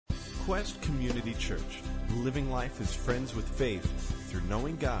Quest Community Church, living life as friends with faith through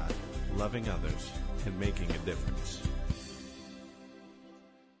knowing God, loving others, and making a difference.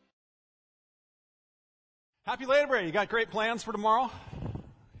 Happy Labor Day. You got great plans for tomorrow?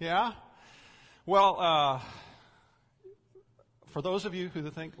 Yeah? Well, for those of you who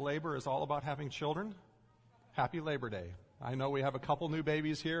think labor is all about having children, happy Labor Day. I know we have a couple new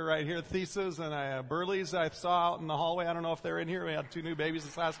babies here, right here, Thesis and Burley's I saw out in the hallway. I don't know if they're in here. We had 2 new babies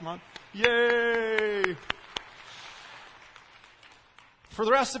this last month. Yay! For the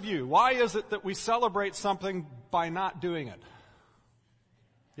rest of you, why is it that we celebrate something by not doing it?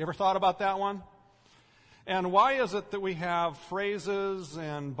 You ever thought about that one? And why is it that we have phrases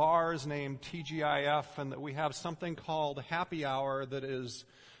and bars named TGIF and that we have something called happy hour that is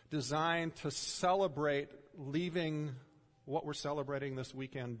designed to celebrate leaving what we're celebrating this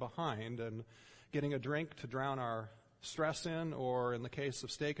weekend behind and getting a drink to drown our stress in, or in the case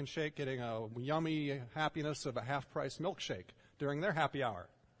of Steak and Shake, getting a yummy happiness of a half-price milkshake during their happy hour?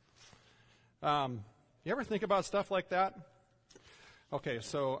 You ever think about stuff like that? Okay,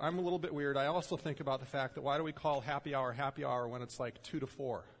 so I'm a little bit weird. I also think about the fact that why do we call happy hour when it's like 2 to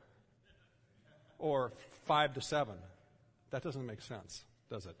 4? Or 5 to 7? That doesn't make sense,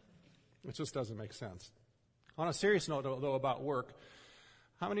 does it? It just doesn't make sense. On a serious note, though, about work,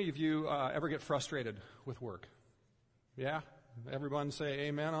 how many of you ever get frustrated with work? Yeah? Everyone say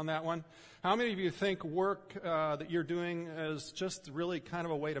amen on that one. How many of you think work that you're doing is just really kind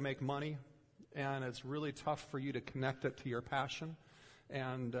of a way to make money, and it's really tough for you to connect it to your passion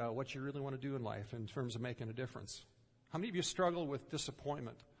and what you really want to do in life in terms of making a difference? How many of you struggle with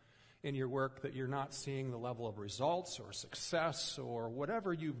disappointment in your work, that you're not seeing the level of results or success or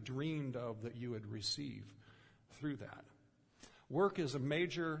whatever you've dreamed of that you would receive through that? Work is a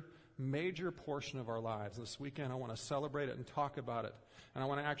major portion of our lives. This weekend I want to celebrate it and talk about it. And I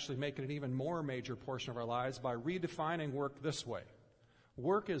want to actually make it an even more major portion of our lives by redefining work this way.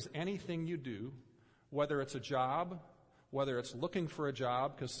 Work is anything you do, whether it's a job, whether it's looking for a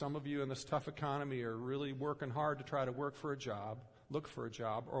job, because some of you in this tough economy are really working hard to try to look for a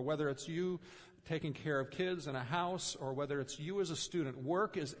job, or whether it's you taking care of kids in a house, or whether it's you as a student.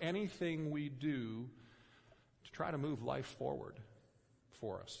 Work is anything we do to try to move life forward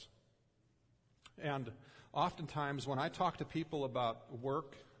for us. And oftentimes when I talk to people about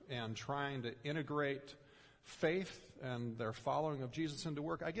work and trying to integrate faith and their following of Jesus into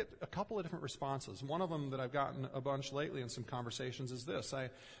work, I get a couple of different responses. One of them that I've gotten a bunch lately in some conversations is this.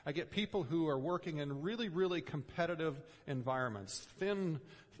 I get people who are working in really, really competitive environments,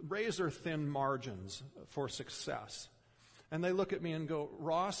 razor-thin margins for success. And they look at me and go,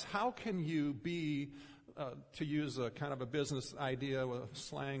 Ross, how can you be, to use a kind of a business idea with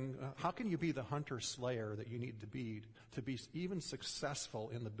slang, how can you be the hunter-slayer that you need to be even successful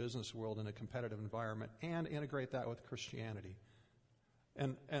in the business world in a competitive environment and integrate that with Christianity?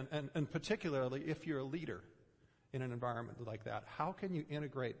 And particularly if you're a leader in an environment like that, how can you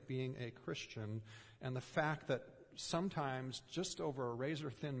integrate being a Christian and the fact that sometimes just over a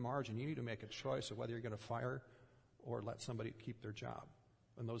razor-thin margin you need to make a choice of whether you're going to fire or let somebody keep their job,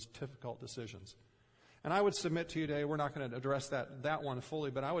 and those difficult decisions. And I would submit to you today, we're not going to address that one fully,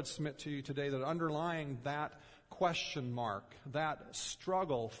 but I would submit to you today that underlying that question mark, that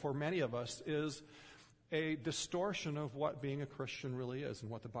struggle for many of us, is a distortion of what being a Christian really is and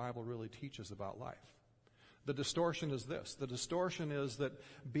what the Bible really teaches about life. The distortion is this. The distortion is that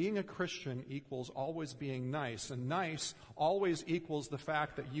being a Christian equals always being nice, and nice always equals the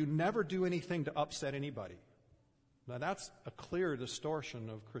fact that you never do anything to upset anybody. Now, that's a clear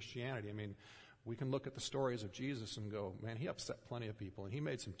distortion of Christianity. I mean, we can look at the stories of Jesus and go, man, he upset plenty of people, and he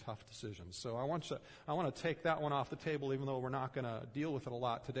made some tough decisions. So I want to take that one off the table, even though we're not going to deal with it a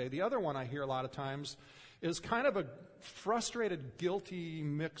lot today. The other one I hear a lot of times is kind of a frustrated, guilty,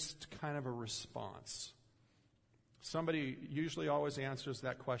 mixed kind of a response. Somebody usually always answers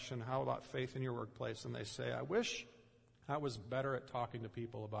that question, how about faith in your workplace? And they say, I wish I was better at talking to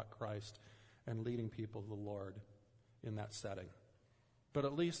people about Christ and leading people to the Lord in that setting. But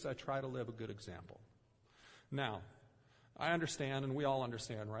at least I try to live a good example. Now, I understand, and we all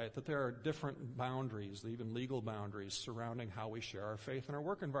understand, right, that there are different boundaries, even legal boundaries, surrounding how we share our faith in our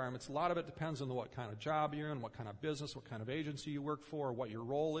work environments. A lot of it depends on what kind of job you're in, what kind of business, what kind of agency you work for, what your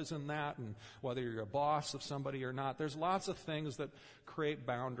role is in that, and whether you're a boss of somebody or not. There's lots of things that create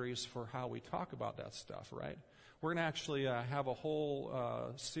boundaries for how we talk about that stuff, right? We're going to actually have a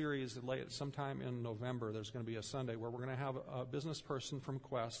whole series sometime in November. There's going to be a Sunday where we're going to have a business person from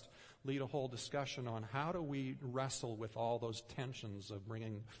Quest lead a whole discussion on how do we wrestle with all those tensions of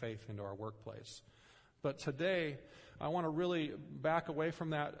bringing faith into our workplace. But today, I want to really back away from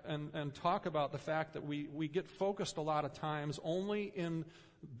that and talk about the fact that we get focused a lot of times only in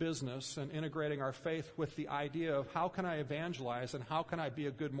business and integrating our faith with the idea of how can I evangelize and how can I be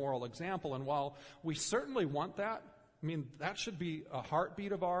a good moral example. And while we certainly want that, I mean, that should be a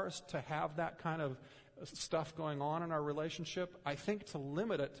heartbeat of ours to have that kind of stuff going on in our relationship. I think to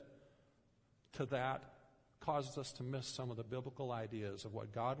limit it to that causes us to miss some of the biblical ideas of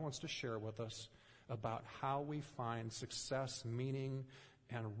what God wants to share with us about how we find success, meaning,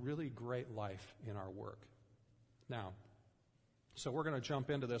 and really great life in our work. Now, so we're going to jump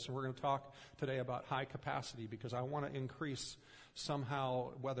into this, and we're going to talk today about high capacity because I want to increase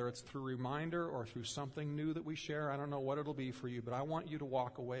somehow, whether it's through reminder or through something new that we share. I don't know what it'll be for you, but I want you to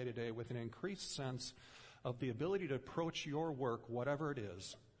walk away today with an increased sense of the ability to approach your work, whatever it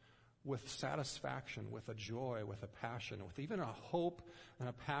is, with satisfaction, with a joy, with a passion, with even a hope and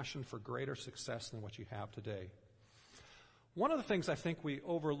a passion for greater success than what you have today. One of the things I think we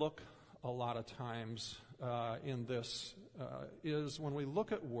overlook a lot of times in this is when we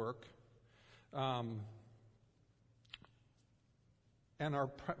look at work and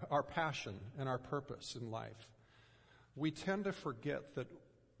our passion and our purpose in life, we tend to forget that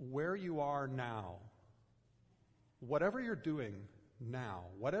where you are now, whatever you're doing now,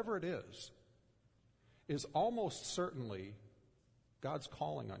 whatever it is almost certainly God's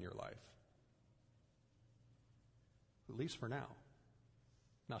calling on your life. At least for now.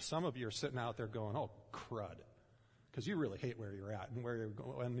 Now, some of you are sitting out there going, oh, crud, because you really hate where you're at and where you're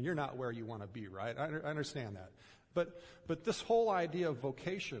going, and you're not where you want to be, right? I understand that. But this whole idea of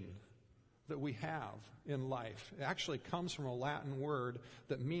vocation that we have in life actually comes from a Latin word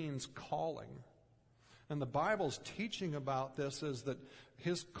that means calling. And the Bible's teaching about this is that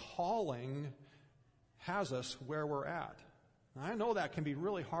His calling has us where we're at. And I know that can be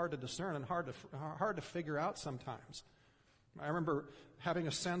really hard to discern and hard to figure out sometimes. I remember having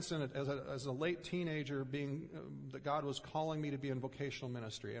a sense in it as a late teenager being that God was calling me to be in vocational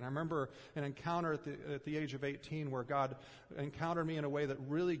ministry. And I remember an encounter at the age of 18 where God encountered me in a way that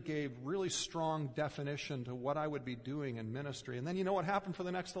really gave really strong definition to what I would be doing in ministry. And then you know what happened for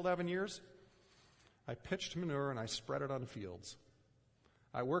the next 11 years? I pitched manure and I spread it on fields.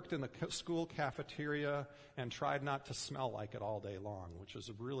 I worked in the school cafeteria and tried not to smell like it all day long, which is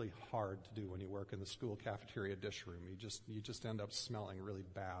really hard to do when you work in the school cafeteria dish room. You just end up smelling really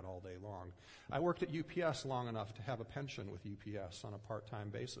bad all day long. I worked at UPS long enough to have a pension with UPS on a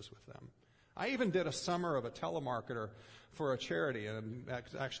part-time basis with them. I even did a summer of a telemarketer for a charity, and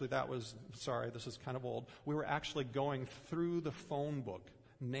actually this is kind of old. We were actually going through the phone book,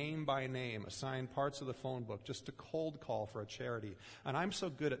 name by name, assigned parts of the phone book just to cold call for a charity. And I'm so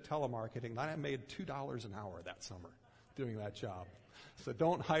good at telemarketing that I made $2 an hour that summer doing that job. So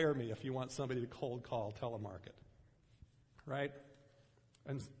don't hire me if you want somebody to cold call telemarket. Right?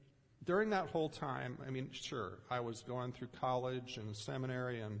 And during that whole time, I mean, sure, I was going through college and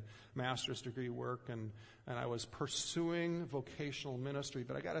seminary and master's degree work, and I was pursuing vocational ministry.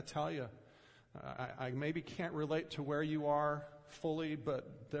 But I got to tell you, I maybe can't relate to where you are fully,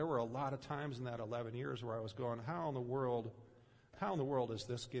 but there were a lot of times in that 11 years where I was going, how in the world is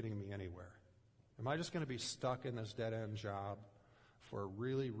this getting me anywhere? Am I just going to be stuck in this dead-end job for a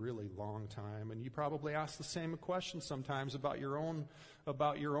really, really long time? And you probably ask the same question sometimes about your own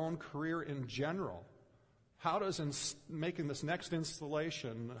career in general. How does making this next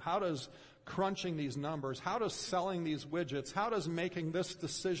installation, how does crunching these numbers, how does selling these widgets, how does making this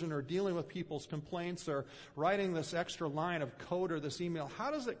decision or dealing with people's complaints or writing this extra line of code or this email, how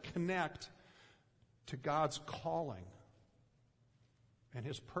does it connect to God's calling and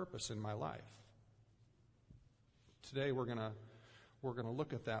His purpose in my life? Today we're going to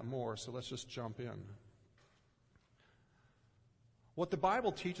look at that more, so let's just jump in. What the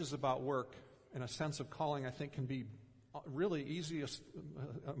Bible teaches about work and a sense of calling, I think, can be really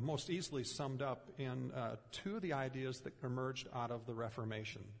most easily summed up in two of the ideas that emerged out of the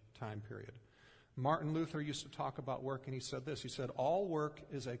Reformation time period. Martin Luther used to talk about work, and he said this. He said, all work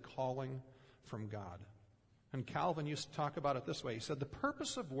is a calling from God. And Calvin used to talk about it this way. He said, the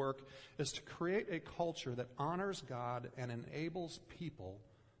purpose of work is to create a culture that honors God and enables people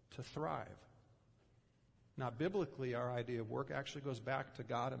to thrive. Now, biblically, our idea of work actually goes back to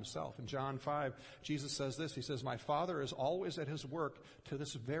God Himself. In John 5, Jesus says this. He says, my Father is always at His work to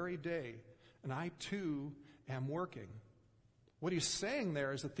this very day, and I too am working. What he's saying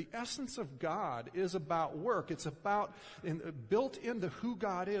there is that the essence of God is about work. It's about, built into who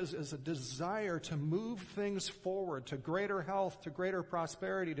God is a desire to move things forward to greater health, to greater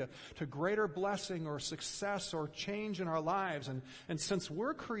prosperity, to greater blessing or success or change in our lives. And since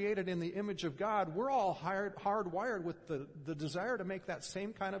we're created in the image of God, we're all hardwired with the desire to make that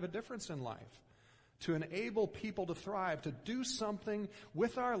same kind of a difference in life, to enable people to thrive, to do something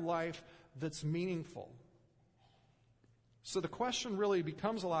with our life that's meaningful. So the question really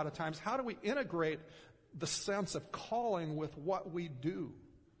becomes a lot of times, how do we integrate the sense of calling with what we do?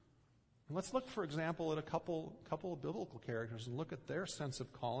 And let's look, for example, at a couple of biblical characters and look at their sense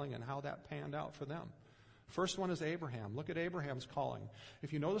of calling and how that panned out for them. First one is Abraham. Look at Abraham's calling.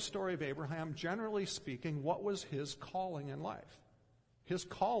 If you know the story of Abraham, generally speaking, what was his calling in life? His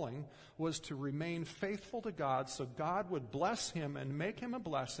calling was to remain faithful to God so God would bless him and make him a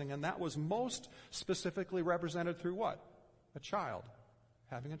blessing, and that was most specifically represented through what? A child,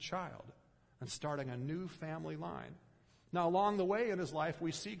 having a child, and starting a new family line. Now, along the way in his life,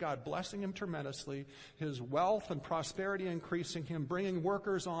 we see God blessing him tremendously, his wealth and prosperity increasing, him bringing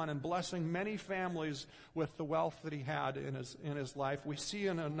workers on and blessing many families with the wealth that he had in his life. We see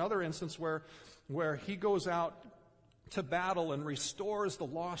in another instance where he goes out to battle and restores the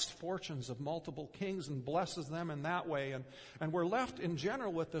lost fortunes of multiple kings and blesses them in that way. And we're left in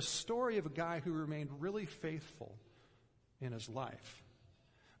general with the story of a guy who remained really faithful in his life.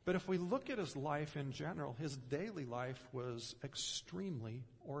 But if we look at his life in general, his daily life was extremely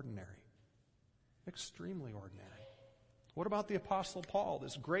ordinary. Extremely ordinary. What about the Apostle Paul,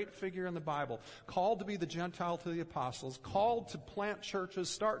 this great figure in the Bible, called to be the Gentile to the apostles, called to plant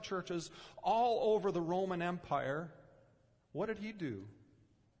churches, start churches all over the Roman Empire? What did he do?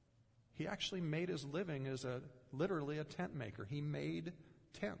 He actually made his living as literally a tent maker. He made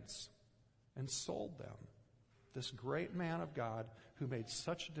tents and sold them. This great man of God who made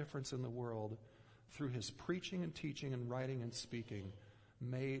such a difference in the world through his preaching and teaching and writing and speaking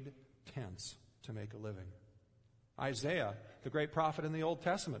made tents to make a living. Isaiah, the great prophet in the Old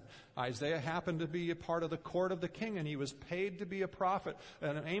Testament. Isaiah happened to be a part of the court of the king, and he was paid to be a prophet.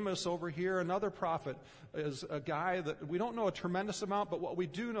 And Amos over here, another prophet, is a guy that we don't know a tremendous amount, but what we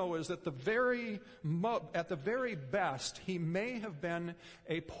do know is that at the very best, he may have been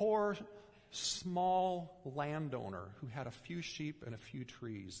a poor, small landowner who had a few sheep and a few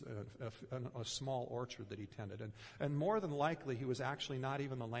trees, a small orchard that he tended. And more than likely, he was actually not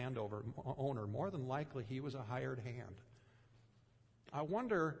even the owner. More than likely, he was a hired hand. I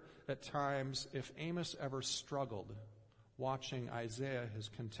wonder at times if Amos ever struggled watching Isaiah, his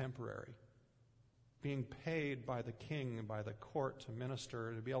contemporary, being paid by the king and by the court to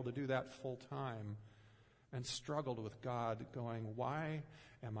minister, to be able to do that full time, and struggled with God going, why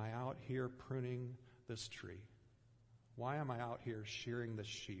am I out here pruning this tree? Why am I out here shearing this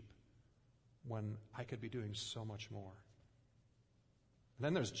sheep when I could be doing so much more? And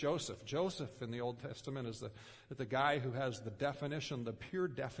then there's Joseph. Joseph in the Old Testament is the guy who has the pure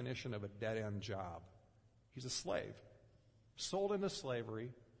definition of a dead-end job. He's a slave, sold into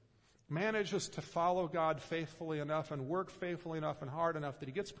slavery, manages to follow God faithfully enough and work faithfully enough and hard enough that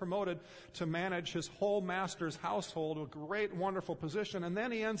he gets promoted to manage his whole master's household, a great, wonderful position, and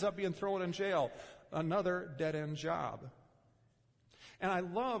then he ends up being thrown in jail. Another dead-end job. And I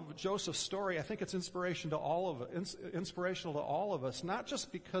love Joseph's story. I think it's inspirational to all of us, not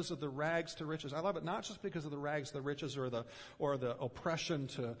just because of the rags to riches. I love it not just because of the rags to the riches or the oppression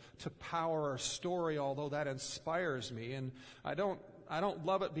to power story, although that inspires me. And I don't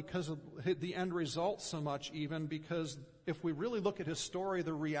love it because of the end result so much, even because if we really look at his story,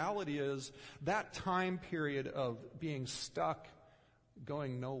 the reality is that time period of being stuck,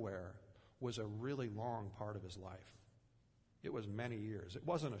 going nowhere, was a really long part of his life. It was many years. It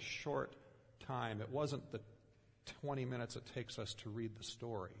wasn't a short time. It wasn't the 20 minutes it takes us to read the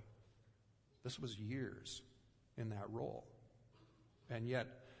story. This was years in that role. And yet,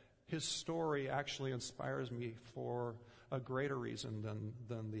 his story actually inspires me for a greater reason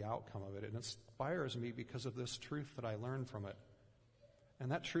than the outcome of it. It inspires me because of this truth that I learned from it.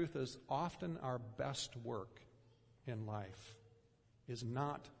 And that truth is often our best work in life is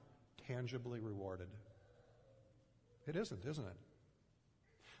not tangibly rewarded. It isn't it?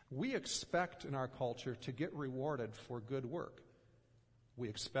 We expect in our culture to get rewarded for good work. We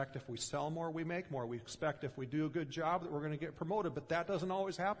expect if we sell more, we make more. We expect if we do a good job that we're going to get promoted, but that doesn't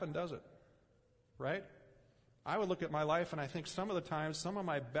always happen, does it? Right? I would look at my life and I think some of the times, some of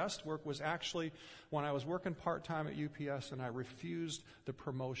my best work was actually when I was working part-time at UPS and I refused the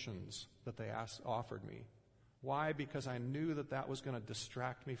promotions that they offered me. Why? Because I knew that that was going to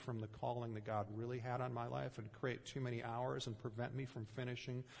distract me from the calling that God really had on my life and create too many hours and prevent me from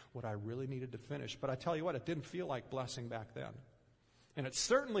finishing what I really needed to finish. But I tell you what, it didn't feel like blessing back then. And it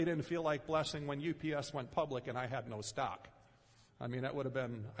certainly didn't feel like blessing when UPS went public and I had no stock. I mean, that would have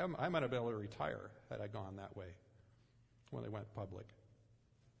been, I might have been able to retire had I gone that way when they went public.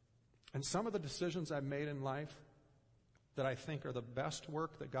 And some of the decisions I've made in life that I think are the best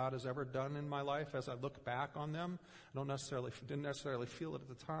work that God has ever done in my life, as I look back on them, I didn't necessarily feel it at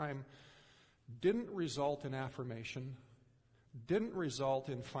the time, didn't result in affirmation, didn't result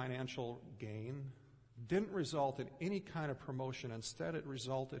in financial gain, didn't result in any kind of promotion. Instead, it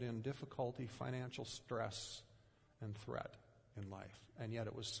resulted in difficulty, financial stress, and threat in life. And yet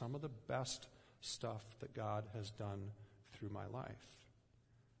it was some of the best stuff that God has done through my life.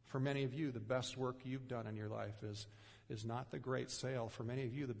 For many of you, the best work you've done in your life is not the great sale. For many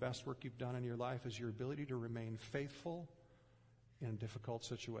of you, the best work you've done in your life is your ability to remain faithful in a difficult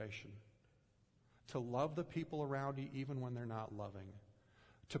situation, to love the people around you even when they're not loving,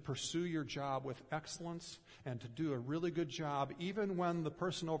 to pursue your job with excellence, and to do a really good job even when the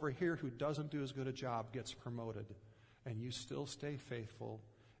person over here who doesn't do as good a job gets promoted, and you still stay faithful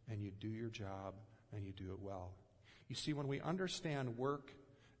and you do your job and you do it well. You see, when we understand work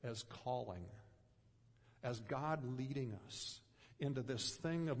as calling, as God leading us into this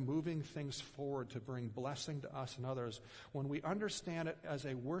thing of moving things forward to bring blessing to us and others, when we understand it as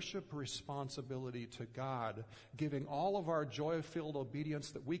a worship responsibility to God, giving all of our joy-filled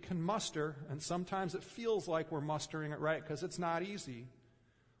obedience that we can muster, and sometimes it feels like we're mustering it right because it's not easy.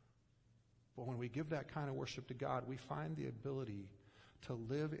 But when we give that kind of worship to God, we find the ability to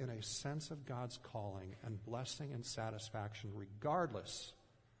live in a sense of God's calling and blessing and satisfaction regardless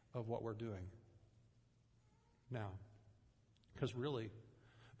of what we're doing. Now, because really,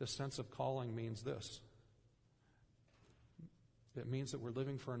 the sense of calling means this. It means that we're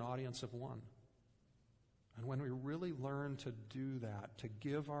living for an audience of one. And when we really learn to do that, to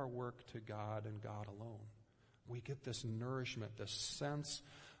give our work to God and God alone, we get this nourishment, this sense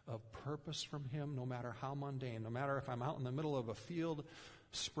of purpose from Him, no matter how mundane, no matter if I'm out in the middle of a field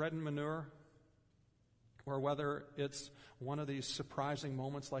spreading manure, or whether it's one of these surprising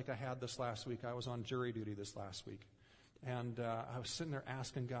moments like I had this last week. I was on jury duty this last week. And I was sitting there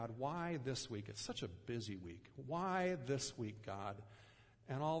asking God, why this week? It's such a busy week. Why this week, God?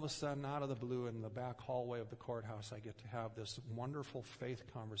 And all of a sudden, out of the blue, in the back hallway of the courthouse, I get to have this wonderful faith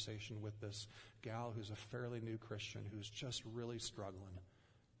conversation with this gal who's a fairly new Christian who's just really struggling.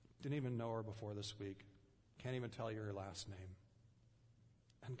 Didn't even know her before this week. Can't even tell you her last name.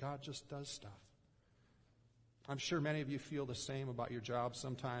 And God just does stuff. I'm sure many of you feel the same about your job.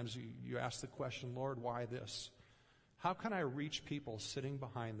 Sometimes you ask the question, Lord, why this? How can I reach people sitting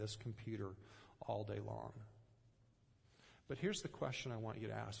behind this computer all day long? But here's the question I want you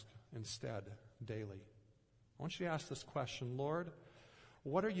to ask instead daily. I want you to ask this question, Lord,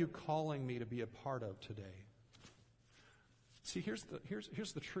 what are you calling me to be a part of today? See, here's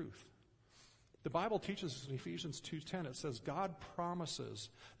the truth. The Bible teaches us in Ephesians 2:10, it says, God promises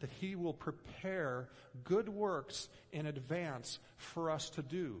that He will prepare good works in advance for us to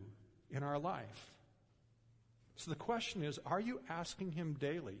do in our life. So the question is, are you asking Him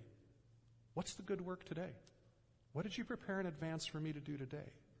daily, what's the good work today? What did you prepare in advance for me to do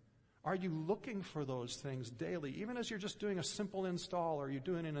today? Are you looking for those things daily, even as you're just doing a simple install, or you're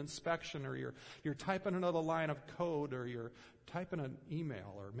doing an inspection, or you're typing another line of code, or you're typing an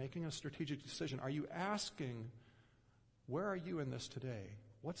email, or making a strategic decision? Are you asking, where are you in this today?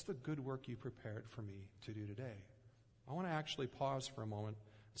 What's the good work you prepared for me to do today? I want to actually pause for a moment.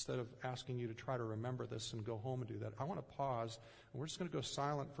 Instead of asking you to try to remember this and go home and do that, I want to pause, and we're just going to go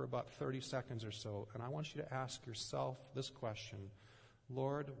silent for about 30 seconds or so, and I want you to ask yourself this question.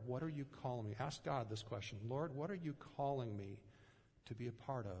 Lord, what are you calling me? Ask God this question. Lord, what are you calling me to be a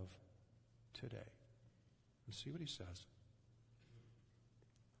part of today? And see what He says.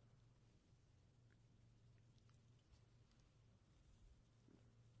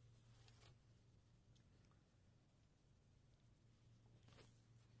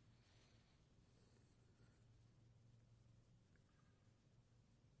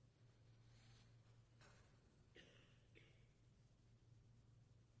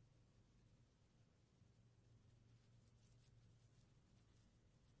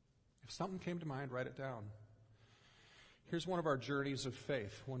 If something came to mind, write it down. Here's one of our journeys of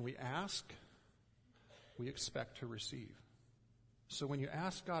faith. When we ask, we expect to receive. So when you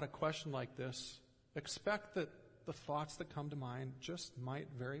ask God a question like this, expect that the thoughts that come to mind just might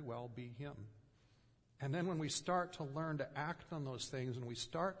very well be Him. And then when we start to learn to act on those things and we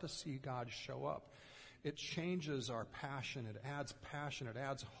start to see God show up, It changes our passion. It adds passion. It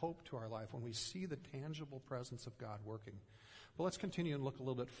adds hope to our life when we see the tangible presence of God working. But let's continue and look a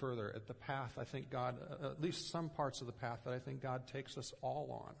little bit further at the path I think God, at least some parts of the path that I think God takes us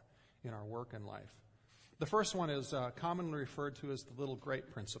all on in our work and life. The first one is commonly referred to as the little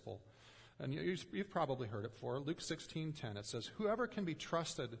great principle. And you've probably heard it before. Luke 16:10, it says, "Whoever can be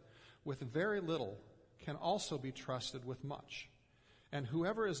trusted with very little can also be trusted with much. And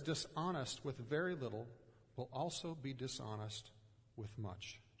whoever is dishonest with very little will also be dishonest with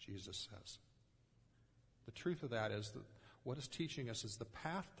much," Jesus says. The truth of that is that what it's teaching us is the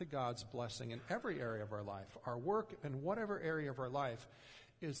path to God's blessing in every area of our life. Our work in whatever area of our life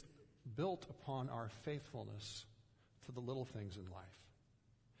is built upon our faithfulness to the little things in life.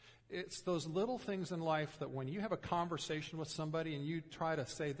 It's those little things in life that when you have a conversation with somebody and you try to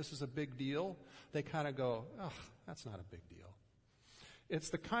say this is a big deal, they kind of go, "Oh, that's not a big deal." It's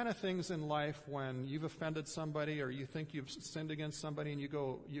the kind of things in life when you've offended somebody or you think you've sinned against somebody and you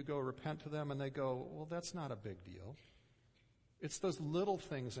go repent to them and they go, "Well, that's not a big deal." It's those little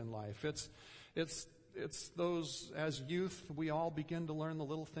things in life. It's those, as youth, we all begin to learn the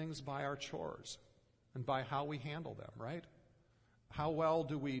little things by our chores and by how we handle them, right? How well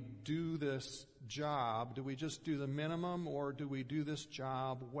do we do this job? Do we just do the minimum, or do we do this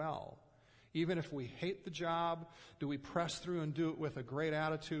job well? Even if we hate the job, do we press through and do it with a great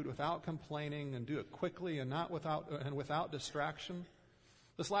attitude, without complaining, and do it quickly and without distraction?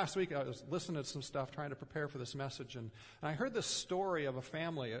 This last week I was listening to some stuff trying to prepare for this message, and I heard this story of a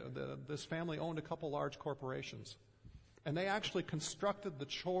family. This family owned a couple large corporations. And they actually constructed the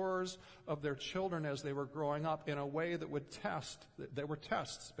chores of their children as they were growing up in a way that would test. They were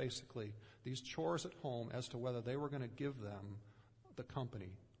tests, basically, these chores at home as to whether they were going to give them the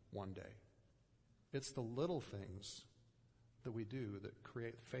company one day. It's the little things that we do that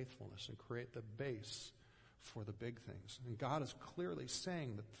create faithfulness and create the base for the big things. And God is clearly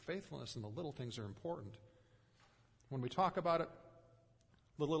saying that faithfulness and the little things are important. When we talk about it,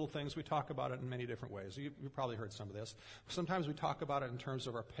 the little things, we talk about it in many different ways. You've probably heard some of this. Sometimes we talk about it in terms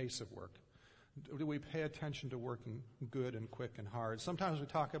of our pace of work. Do we pay attention to working good and quick and hard? Sometimes we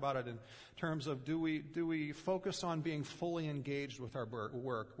talk about it in terms of do we focus on being fully engaged with our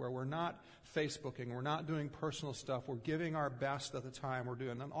work, where we're not Facebooking, we're not doing personal stuff, we're giving our best at the time we're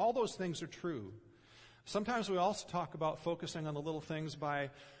doing. And all those things are true. Sometimes we also talk about focusing on the little things by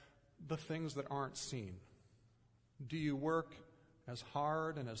the things that aren't seen. Do you work as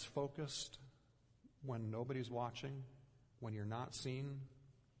hard and as focused when nobody's watching, when you're not seen?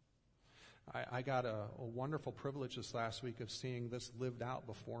 I got a wonderful privilege this last week of seeing this lived out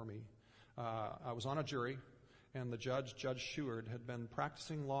before me. I was on a jury, and the Judge Sheward, had been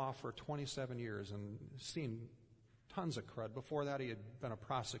practicing law for 27 years and seen tons of crud. Before that, he had been a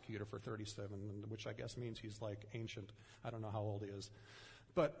prosecutor for 37, which I guess means he's like ancient. I don't know how old he is.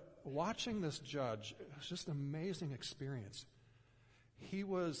 But watching this judge, it was just an amazing experience. He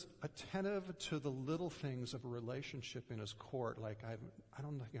was attentive to the little things of a relationship in his court like I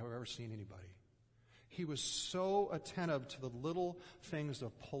don't think I've ever seen anybody. He was so attentive to the little things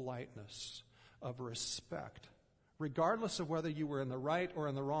of politeness, of respect, regardless of whether you were in the right or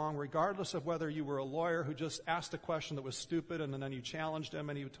in the wrong, regardless of whether you were a lawyer who just asked a question that was stupid and then you challenged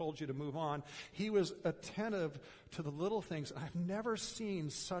him and he told you to move on. He was attentive to the little things. I've never seen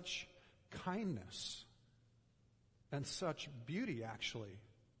such kindness and such beauty, actually,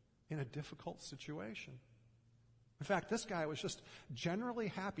 in a difficult situation. In fact, this guy was just generally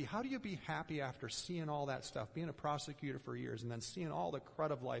happy. How do you be happy after seeing all that stuff, being a prosecutor for years, and then seeing all the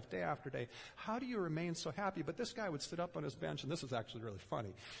crud of life day after day? How do you remain so happy? But this guy would sit up on his bench, and this is actually really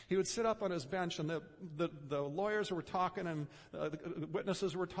funny. He would sit up on his bench, and the lawyers were talking, and the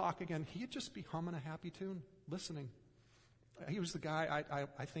witnesses were talking, and he'd just be humming a happy tune, listening. He was the guy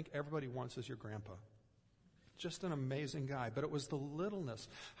I think everybody wants as your grandpa. Just an amazing guy. But it was the littleness.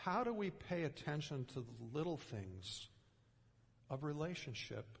 How do we pay attention to the little things of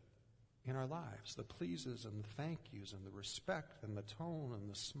relationship in our lives? The pleases and the thank yous and the respect and the tone and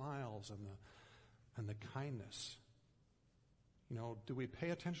the smiles and the kindness. You know, do we pay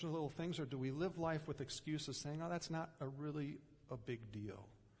attention to little things, or do we live life with excuses saying, "Oh, that's not really a big deal"?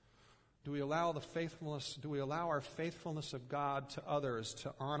 Do we allow our faithfulness of God to others,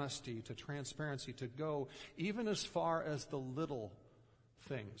 to honesty, to transparency, to go even as far as the little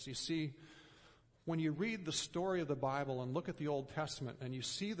things? You see, when you read the story of the Bible and look at the Old Testament and you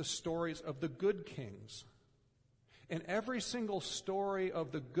see the stories of the good kings, in every single story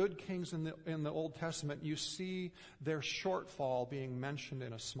of the good kings in the Old Testament, you see their shortfall being mentioned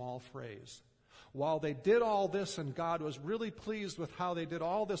in a small phrase. While they did all this and God was really pleased with how they did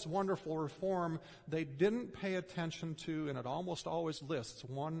all this wonderful reform, they didn't pay attention to, and it almost always lists,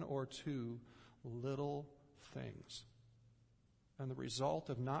 one or two little things. And the result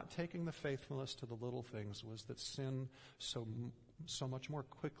of not taking the faithfulness to the little things was that sin so much more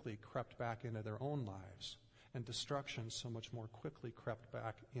quickly crept back into their own lives, and destruction so much more quickly crept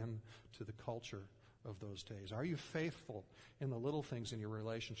back into the culture of those days. Are you faithful in the little things in your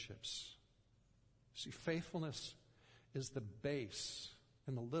relationships? See, faithfulness is the base,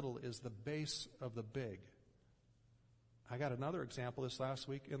 and the little is the base of the big. I got another example this last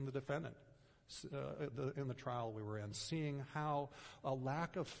week in the defendant, in the trial we were in, seeing how a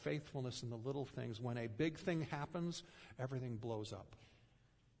lack of faithfulness in the little things, when a big thing happens, everything blows up.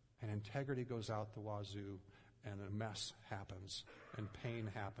 And integrity goes out the wazoo, and a mess happens, and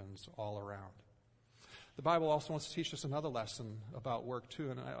pain happens all around. The Bible also wants to teach us another lesson about work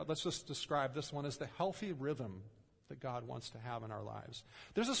too, and let's just describe this one as the healthy rhythm that God wants to have in our lives.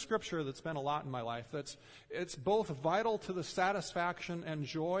 There's a scripture that's been a lot in my life it's both vital to the satisfaction and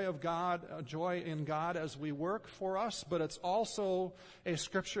joy of God, joy in God as we work for us, but it's also a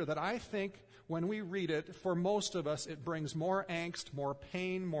scripture that I think when we read it, for most of us, it brings more angst, more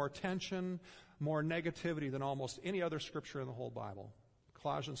pain, more tension, more negativity than almost any other scripture in the whole Bible.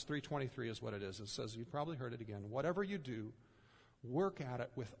 Colossians 3:23 is what it is. It says, you've probably heard it again, whatever you do, work at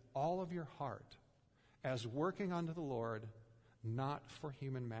it with all of your heart, as working unto the Lord, not for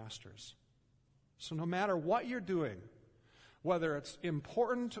human masters. So no matter what you're doing, whether it's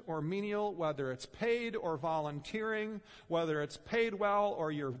important or menial, whether it's paid or volunteering, whether it's paid well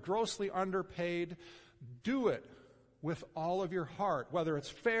or you're grossly underpaid, do it with all of your heart. Whether it's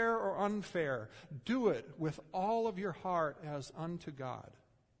fair or unfair, do it with all of your heart as unto God.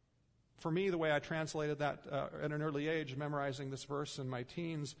 For me, the way I translated that at an early age, memorizing this verse in my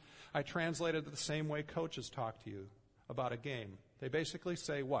teens, I translated it the same way coaches talk to you about a game. They basically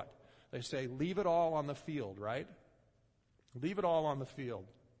say what? They say, leave it all on the field, right? Leave it all on the field.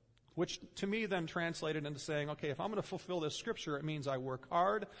 Which to me then translated into saying, okay, if I'm going to fulfill this scripture, it means I work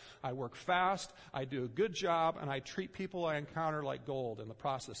hard, I work fast, I do a good job, and I treat people I encounter like gold in the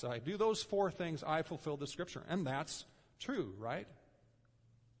process. So I do those four things, I fulfill the scripture. And that's true, right?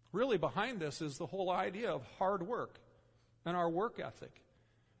 Really behind this is the whole idea of hard work and our work ethic.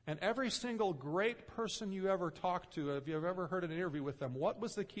 And every single great person you ever talk to, if you've ever heard an interview with them, what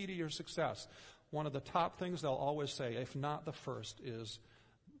was the key to your success? One of the top things they'll always say, if not the first, is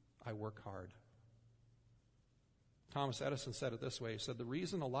I work hard. Thomas Edison said it this way. He said, the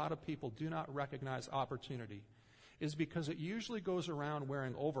reason a lot of people do not recognize opportunity is because it usually goes around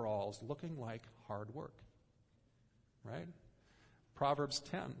wearing overalls looking like hard work. Right? Proverbs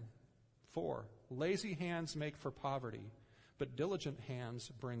 10:4. Lazy hands make for poverty, but diligent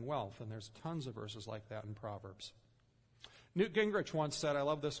hands bring wealth. And there's tons of verses like that in Proverbs. Newt Gingrich once said, I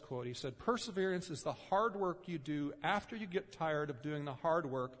love this quote, he said, perseverance is the hard work you do after you get tired of doing the hard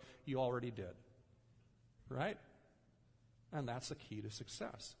work you already did. Right? And that's the key to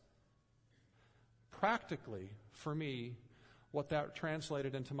success. Practically, for me, what that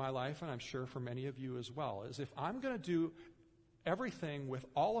translated into my life, and I'm sure for many of you as well, is if I'm going to do everything with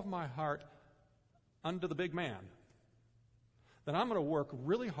all of my heart unto the big man, then I'm going to work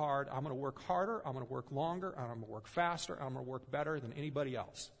really hard, I'm going to work harder, I'm going to work longer, I'm going to work faster, I'm going to work better than anybody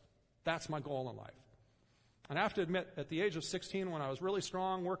else. That's my goal in life. And I have to admit, at the age of 16, when I was really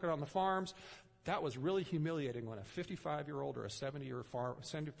strong, working on the farms, that was really humiliating when a 55-year-old or a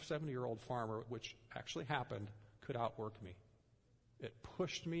 70-year-old farmer, which actually happened, could outwork me. It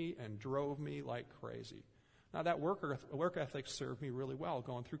pushed me and drove me like crazy. Now, that work ethic served me really well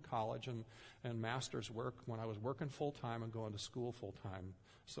going through college and master's work when I was working full-time and going to school full-time.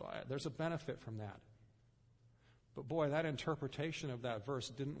 So there's a benefit from that. But boy, that interpretation of that verse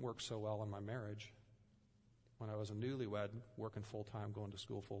didn't work so well in my marriage. When I was a newlywed, working full-time, going to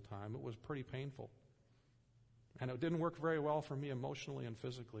school full-time, it was pretty painful. And it didn't work very well for me emotionally and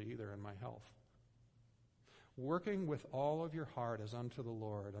physically either in my health. Working with all of your heart as unto the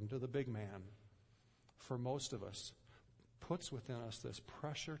Lord, unto the big man, for most of us, puts within us this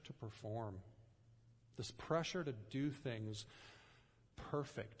pressure to perform, this pressure to do things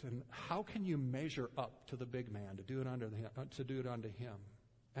perfect. And how can you measure up to the big man to do it unto him?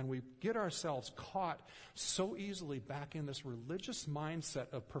 And we get ourselves caught so easily back in this religious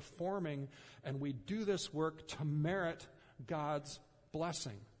mindset of performing, and we do this work to merit God's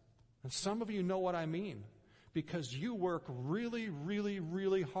blessing. And some of you know what I mean, because you work really, really,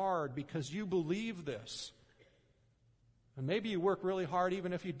 really hard because you believe this. And maybe you work really hard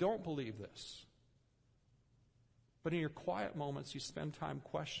even if you don't believe this. But in your quiet moments, you spend time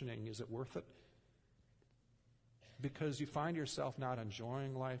questioning, is it worth it? because you find yourself not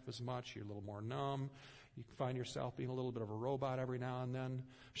enjoying life as much. You're a little more numb. You find yourself being a little bit of a robot every now and then.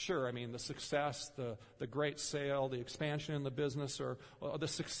 Sure, I mean, the success, the great sale, the expansion in the business, or the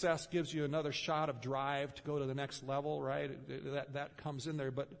success gives you another shot of drive to go to the next level, right? That comes in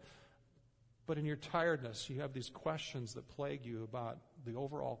there. But in your tiredness, you have these questions that plague you about the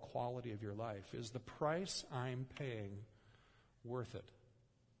overall quality of your life. Is the price I'm paying worth it?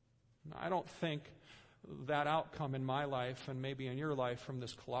 Now, I don't think that outcome in my life and maybe in your life from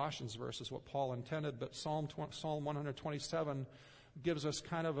this Colossians verse is what Paul intended, but Psalm 127 gives us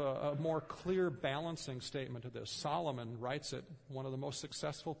kind of a more clear balancing statement to this. Solomon writes it, one of the most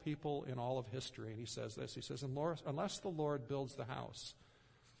successful people in all of history, and he says this. He says, unless the Lord builds the house,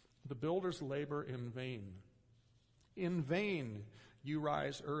 the builders labor in vain. In vain you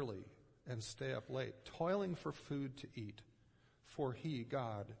rise early and stay up late, toiling for food to eat, for he,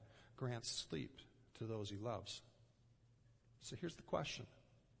 God, grants sleep to those he loves. So here's the question.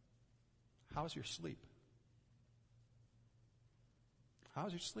 How's your sleep?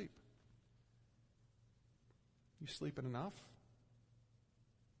 How's your sleep? You sleeping enough?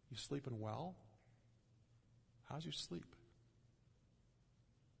 You sleeping well? How's your sleep?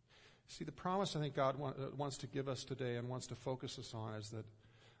 See, the promise I think God wants to give us today and wants to focus us on is that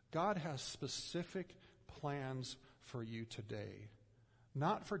God has specific plans for you today,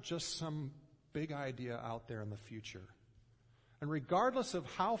 not for just some big idea out there in the future. And regardless of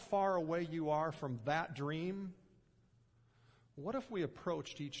how far away you are from that dream, what if we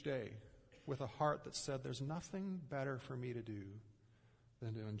approached each day with a heart that said, there's nothing better for me to do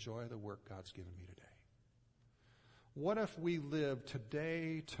than to enjoy the work God's given me today? What if we live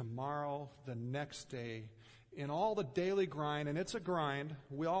today, tomorrow, the next day, in all the daily grind, and it's a grind,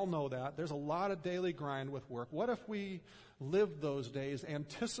 we all know that. There's a lot of daily grind with work. What if we lived those days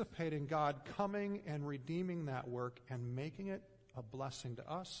anticipating God coming and redeeming that work and making it a blessing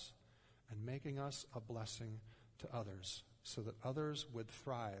to us and making us a blessing to others so that others would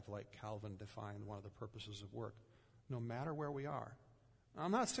thrive, like Calvin defined one of the purposes of work, no matter where we are.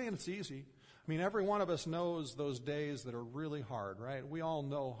 I'm not saying it's easy. I mean, every one of us knows those days that are really hard, right? We all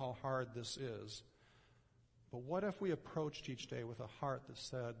know how hard this is. But what if we approached each day with a heart that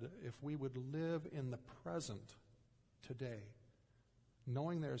said, if we would live in the present today,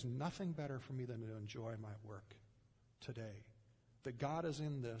 knowing there's nothing better for me than to enjoy my work today, that God is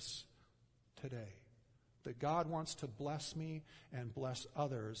in this today, that God wants to bless me and bless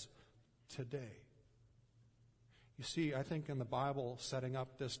others today. You see, I think in the Bible, setting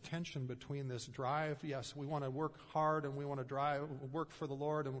up this tension between this drive, yes, we want to work hard and we want to work for the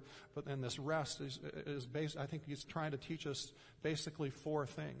Lord, but then this rest is based, I think he's trying to teach us basically four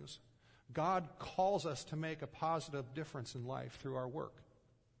things. God calls us to make a positive difference in life through our work.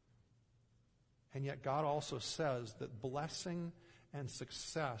 And yet God also says that blessing and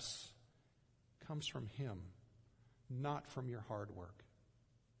success comes from him, not from your hard work.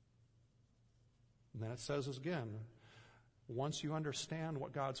 And then it says again, once you understand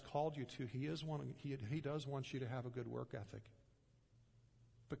what God's called you to, he does want you to have a good work ethic.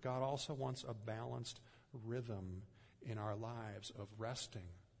 But God also wants a balanced rhythm in our lives of resting,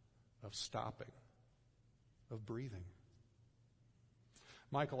 of stopping, of breathing.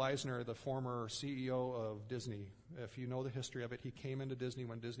 Michael Eisner, the former CEO of Disney, if you know the history of it, he came into Disney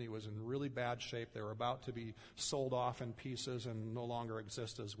when Disney was in really bad shape. They were about to be sold off in pieces and no longer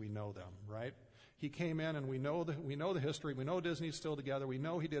exist as we know them, right? He came in, and we know the history. We know Disney's still together. We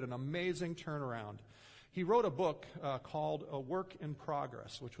know he did an amazing turnaround. He wrote a book called A Work in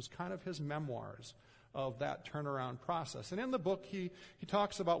Progress, which was kind of his memoirs of that turnaround process. And in the book, he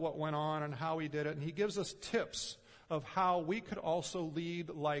talks about what went on and how he did it, and he gives us tips of how we could also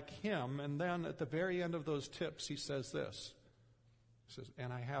lead like him. And then at the very end of those tips, he says this. He says,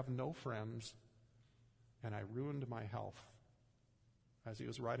 and I have no friends, and I ruined my health. As he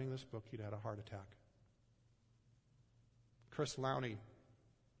was writing this book, he'd had a heart attack. Chris Lowney,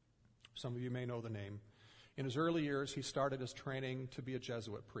 some of you may know the name. In his early years, he started his training to be a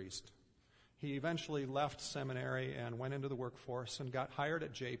Jesuit priest. He eventually left seminary and went into the workforce and got hired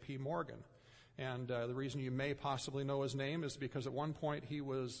at J.P. Morgan. And the reason you may possibly know his name is because at one point he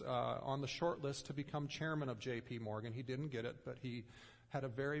was on the short list to become chairman of J.P. Morgan. He didn't get it, but he had a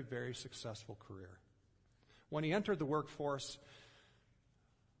very, very successful career. When he entered the workforce,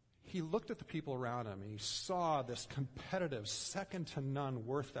 he looked at the people around him, and he saw this competitive, second-to-none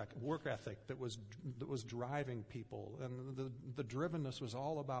work ethic that was driving people. And the drivenness was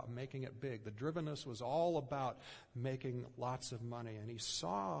all about making it big. The drivenness was all about making lots of money. And he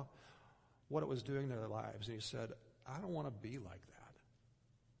saw what it was doing to their lives, and he said, I don't want to be like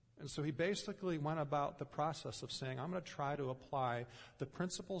that. And so he basically went about the process of saying, I'm going to try to apply the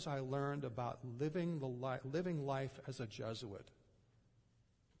principles I learned about living life as a Jesuit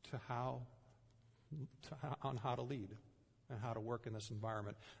on how to lead and how to work in this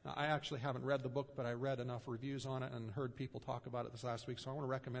environment. Now, I actually haven't read the book, but I read enough reviews on it and heard people talk about it this last week, so I want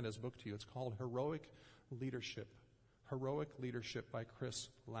to recommend his book to you. It's called Heroic Leadership by Chris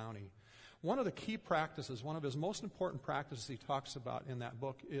Lowney. One of the key practices, one of his most important practices he talks about in that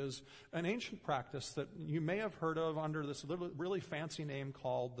book is an ancient practice that you may have heard of under this really fancy name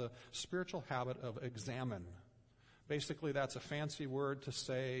called the spiritual habit of examine. Basically, that's a fancy word to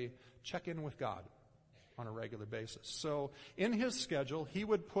say, check in with God on a regular basis. So in his schedule, he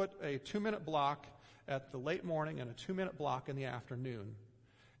would put a 2-minute block at the late morning and a 2-minute block in the afternoon.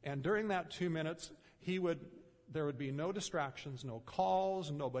 And during that 2 minutes, there would be no distractions, no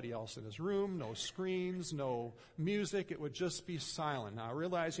calls, nobody else in his room, no screens, no music. It would just be silent. Now, I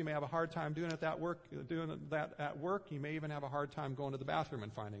realize you may have a hard time doing that at work. You may even have a hard time going to the bathroom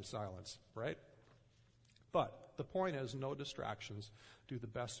and finding silence, right? But the point is, no distractions. Do the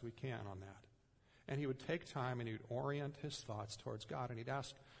best we can on that. And he would take time and he would orient his thoughts towards God. And he'd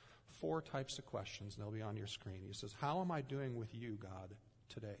ask 4 types of questions, and they'll be on your screen. He says, how am I doing with you, God,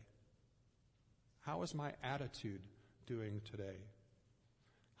 today? How is my attitude doing today?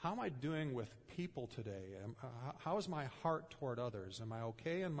 How am I doing with people today? How is my heart toward others? Am I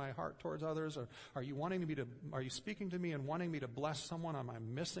okay in my heart towards others? Or are you speaking to me and wanting me to bless someone? Am I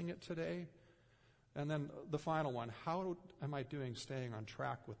missing it today? And then the final one, how am I doing staying on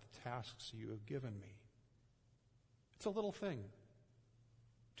track with the tasks you have given me? It's a little thing.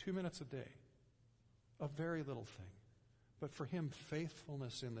 2 minutes a day. A very little thing. But for him,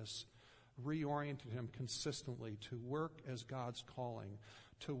 faithfulness in this reoriented him consistently to work as God's calling,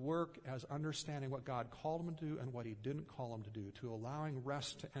 to work as understanding what God called him to do and what he didn't call him to do, to allowing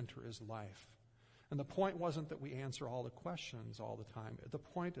rest to enter his life. And the point wasn't that we answer all the questions all the time. The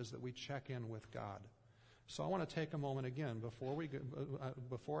point is that we check in with God. So I want to take a moment again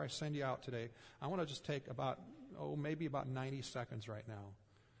before I send you out today. I want to just take maybe about 90 seconds right now.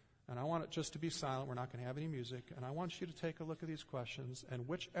 And I want it just to be silent. We're not going to have any music. And I want you to take a look at these questions. And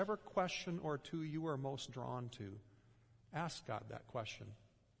whichever question or two you are most drawn to, ask God that question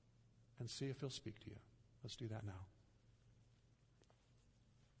and see if he'll speak to you. Let's do that now.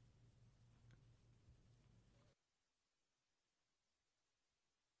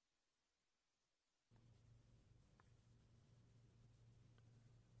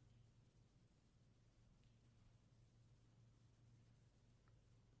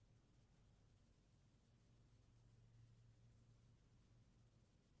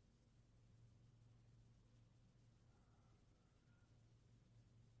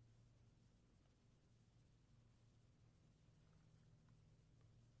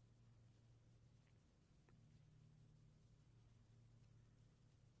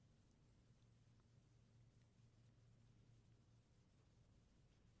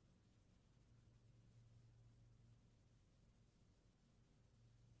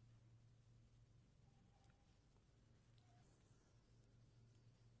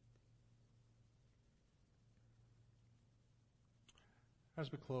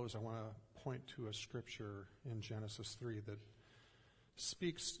 As we close, I want to point to a scripture in Genesis 3 that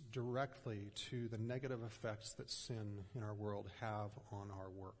speaks directly to the negative effects that sin in our world have on our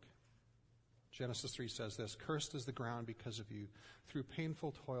work. Genesis 3 says this, "Cursed is the ground because of you. Through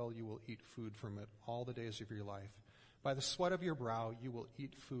painful toil you will eat food from it all the days of your life. By the sweat of your brow you will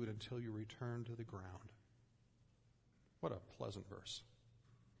eat food until you return to the ground." What a pleasant verse.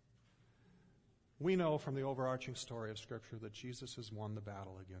 We know from the overarching story of Scripture that Jesus has won the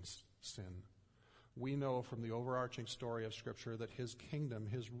battle against sin. We know from the overarching story of Scripture that his kingdom,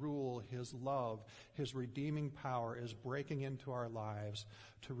 his rule, his love, his redeeming power is breaking into our lives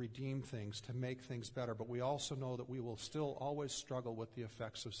to redeem things, to make things better. But we also know that we will still always struggle with the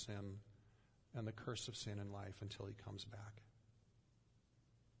effects of sin and the curse of sin in life until he comes back.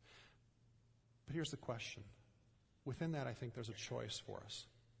 But here's the question. Within that, I think there's a choice for us.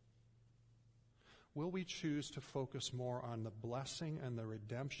 Will we choose to focus more on the blessing and the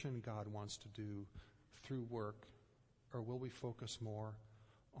redemption God wants to do through work, or will we focus more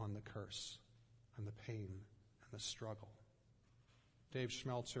on the curse and the pain and the struggle? Dave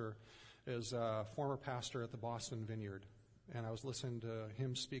Schmelzer is a former pastor at the Boston Vineyard, and I was listening to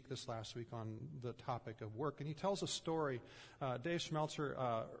him speak this last week on the topic of work, and he tells a story. Dave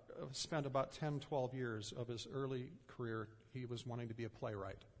Schmelzer spent about 10, 12 years of his early career. He was wanting to be a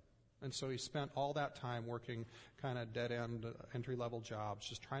playwright. And so he spent all that time working kind of dead-end, entry-level jobs,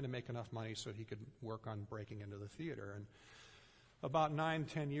 just trying to make enough money so he could work on breaking into the theater. And About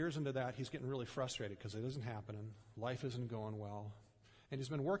 9-10 years into that, he's getting really frustrated because it isn't happening. Life isn't going well. And he's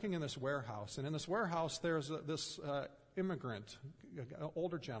been working in this warehouse. And in this warehouse, there's this immigrant, an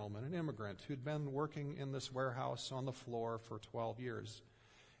older gentleman, an immigrant, who'd been working in this warehouse on the floor for 12 years.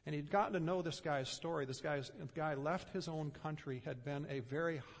 And he'd gotten to know this guy's story. The guy left his own country, had been a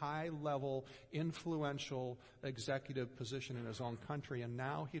very high-level, influential executive position in his own country, and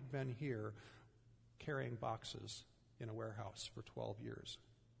now he'd been here carrying boxes in a warehouse for 12 years.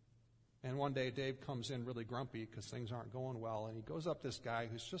 And one day Dave comes in really grumpy because things aren't going well, and he goes up to this guy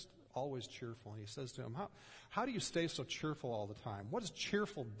who's just always cheerful, and he says to him, how do you stay so cheerful all the time? What has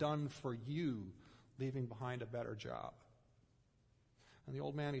cheerful done for you leaving behind a better job? And the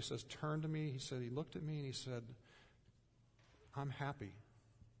old man, he says, turned to me, he looked at me and he said, I'm happy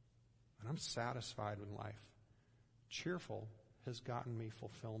and I'm satisfied in life. Cheerful has gotten me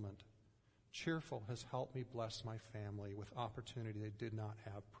fulfillment. Cheerful has helped me bless my family with opportunity they did not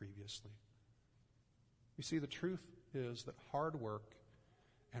have previously. You see, the truth is that hard work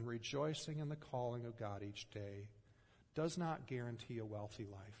and rejoicing in the calling of God each day does not guarantee a wealthy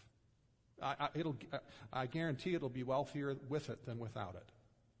life. I guarantee it'll be wealthier with it than without it.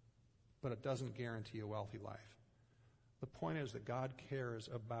 But it doesn't guarantee a wealthy life. The point is that God cares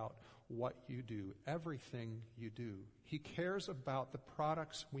about what you do, everything you do. He cares about the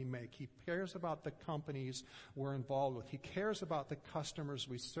products we make. He cares about the companies we're involved with. He cares about the customers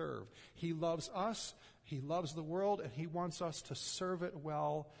we serve. He loves us, He loves the world, and He wants us to serve it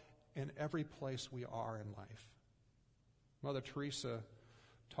well in every place we are in life. Mother Teresa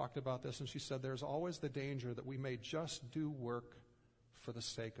talked about this, and she said there's always the danger that we may just do work for the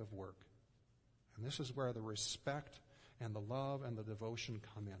sake of work. And this is where the respect and the love and the devotion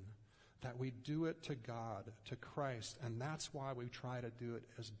come in, that we do it to God, to Christ, and that's why we try to do it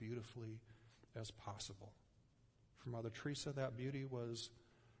as beautifully as possible. For Mother Teresa, that beauty was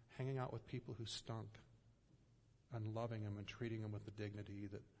hanging out with people who stunk and loving them and treating them with the dignity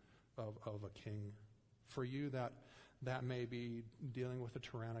of a king. For you, that may be dealing with a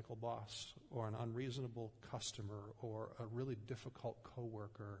tyrannical boss or an unreasonable customer or a really difficult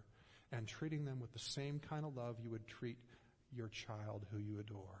coworker and treating them with the same kind of love you would treat your child who you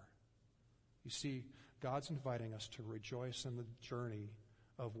adore. You see, God's inviting us to rejoice in the journey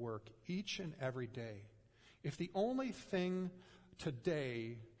of work each and every day. If the only thing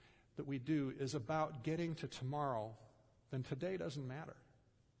today that we do is about getting to tomorrow, then today doesn't matter.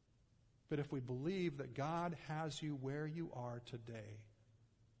 But if we believe that God has you where you are today,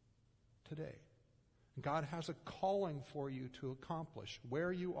 God has a calling for you to accomplish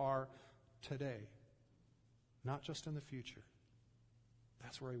where you are today, not just in the future.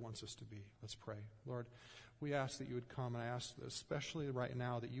 That's where He wants us to be. Let's pray. Lord, we ask that You would come, and I ask especially right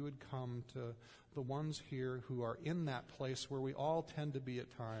now that You would come to the ones here who are in that place where we all tend to be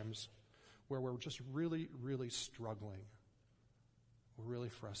at times, where we're just really, really struggling. We're really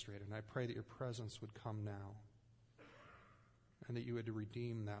frustrated. And I pray that Your presence would come now, and that You would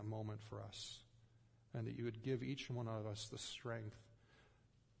redeem that moment for us, and that You would give each one of us the strength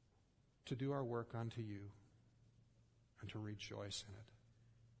to do our work unto You and to rejoice in it,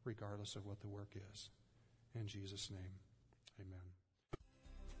 regardless of what the work is. In Jesus' name, amen.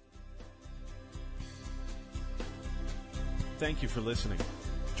 Thank you for listening.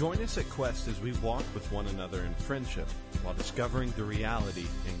 Join us at Quest as we walk with one another in friendship while discovering the reality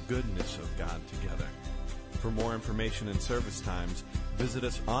and goodness of God together. For more information and service times, visit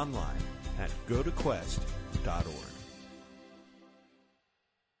us online at gotoquest.org.